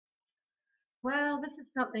Well, this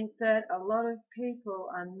is something that a lot of people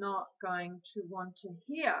are not going to want to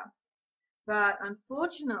hear, but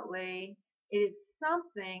unfortunately, it is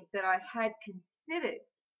something that I had considered.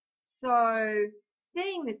 So,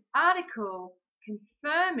 seeing this article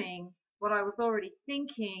confirming what I was already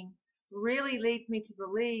thinking really leads me to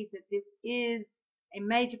believe that this is a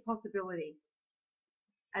major possibility.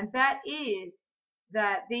 And that is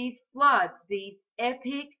that these floods, these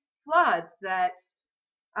epic floods that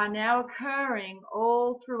are now occurring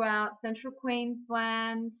all throughout central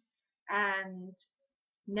Queensland and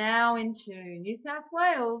now into New South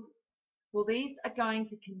Wales, well, these are going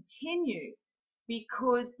to continue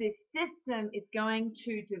because this system is going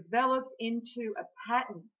to develop into a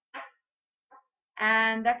pattern.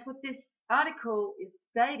 And that's what this article is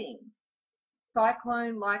stating.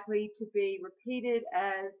 Cyclone likely to be repeated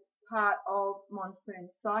as part of monsoon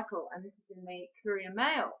cycle. And this is in the Courier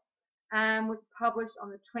Mail and was published on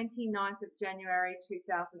the 29th of January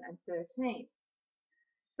 2013.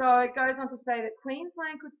 So it goes on to say that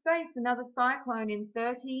Queensland could face another cyclone in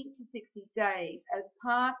 30 to 60 days as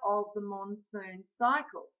part of the monsoon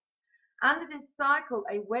cycle. Under this cycle,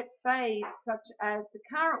 a wet phase such as the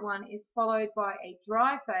current one is followed by a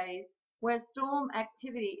dry phase where storm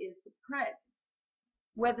activity is suppressed.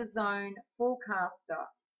 Weather zone forecaster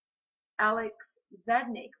Alex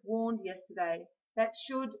Zadnik warned yesterday that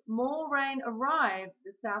should more rain arrive,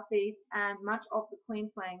 the southeast and much of the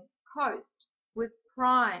Queensland coast was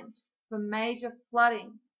primed for major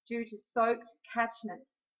flooding due to soaked catchments.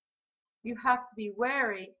 You have to be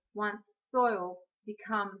wary once soil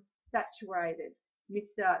becomes saturated,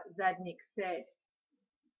 Mr. Zadnik said.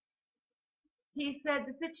 He said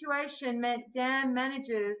the situation meant dam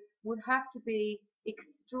managers would have to be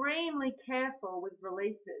extremely careful with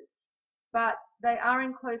releases, but they are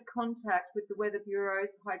in close contact with the Weather Bureau's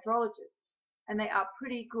hydrologists, and they are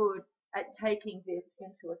pretty good at taking this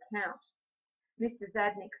into account. Mr.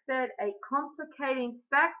 Zadnik said a complicating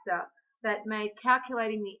factor that made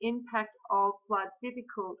calculating the impact of floods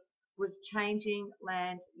difficult was changing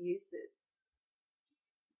land uses.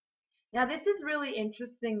 Now, this is really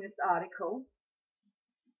interesting, this article.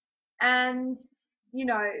 And, you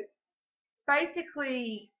know,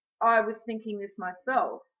 basically, I was thinking this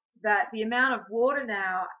myself, that the amount of water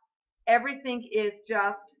now, everything is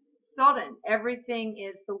just sodden. Everything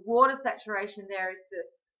is, the water saturation there is just,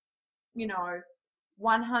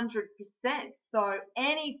 100%. So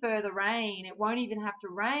any further rain, it won't even have to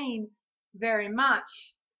rain very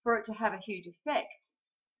much for it to have a huge effect.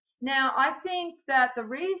 Now, I think that the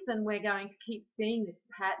reason we're going to keep seeing this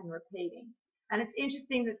pattern repeating, and it's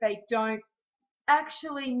interesting that they don't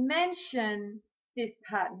actually mention this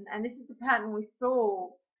pattern, and this is the pattern we saw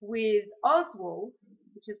with Oswald,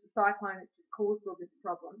 which is the cyclone that's just caused all this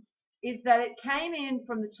problem, is that it came in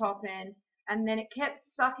from the top end and then it kept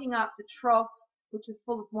sucking up the trough, which was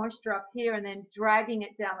full of moisture up here, and then dragging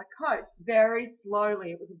it down the coast very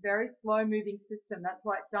slowly. It was a very slow moving system. That's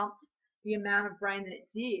why it dumped the amount of rain that it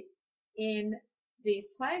did in these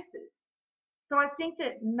places. So I think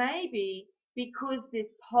that maybe because this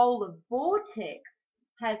polar vortex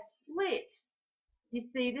has split, you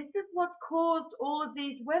see, this is what's caused all of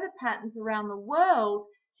these weather patterns around the world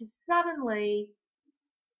to suddenly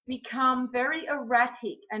become very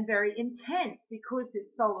erratic and very intense, because this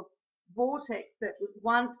solar vortex that was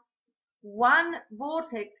once one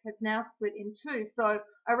vortex has now split in two. So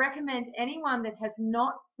I recommend anyone that has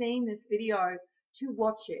not seen this video to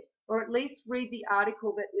watch it, or at least read the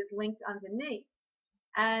article that is linked underneath.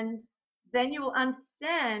 And then you will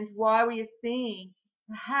understand why we are seeing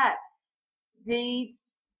perhaps these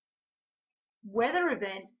weather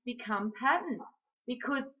events become patterns,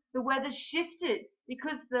 because the weather shifted,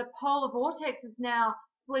 because the polar vortex is now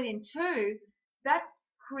split in two. That's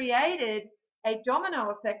created a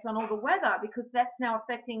domino effect on all the weather, because that's now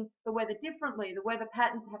affecting the weather differently. The weather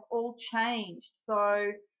patterns have all changed.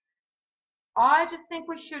 So I just think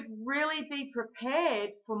we should really be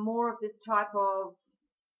prepared for more of this type of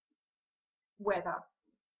weather,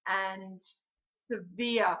 and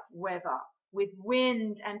severe weather with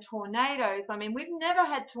wind and tornadoes. I mean, we've never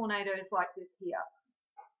had tornadoes like this here.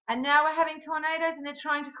 And now we're having tornadoes, and they're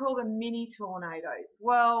trying to call them mini tornadoes.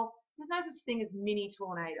 Well, there's no such thing as mini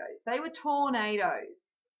tornadoes. They were tornadoes.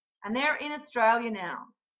 And they're in Australia now.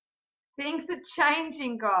 Things are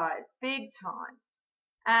changing, guys, big time.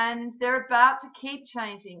 And they're about to keep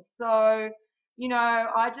changing. So,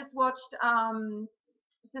 I just watched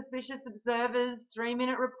Suspicious Observer's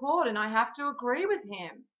 3-minute report, and I have to agree with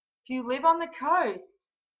him. If you live on the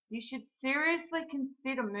coast, you should seriously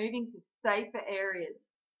consider moving to safer areas,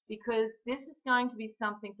 because this is going to be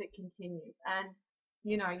something that continues. And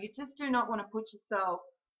You know, you just do not want to put yourself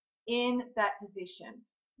in that position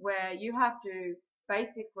where you have to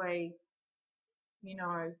basically, you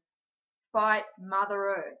know, fight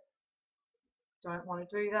Mother Earth. Don't want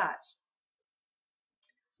to do that.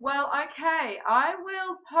 Well, okay, I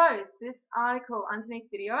will post this article underneath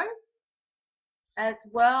video as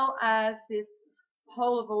well as this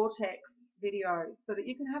polar vortex video so that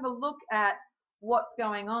you can have a look at what's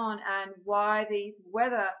going on and why these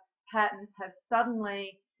weather patterns have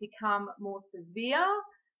suddenly become more severe.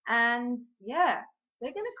 And yeah,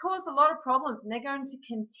 they're going to cause a lot of problems, and they're going to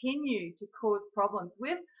continue to cause problems.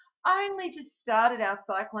 We've only just started our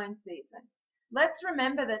cyclone season. Let's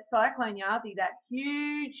remember that Cyclone Yasi, that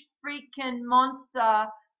huge freaking monster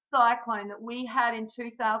cyclone that we had in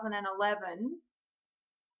 2011,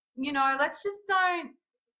 you know, let's just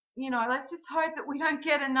hope that we don't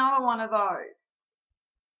get another one of those.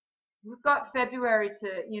 We've got February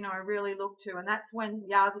to, you know, really look to, and that's when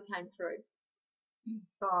Yasi came through.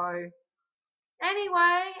 So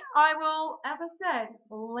anyway, I will, as I said,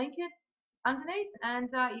 link it underneath, and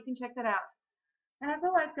you can check that out. And as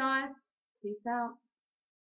always, guys, peace out.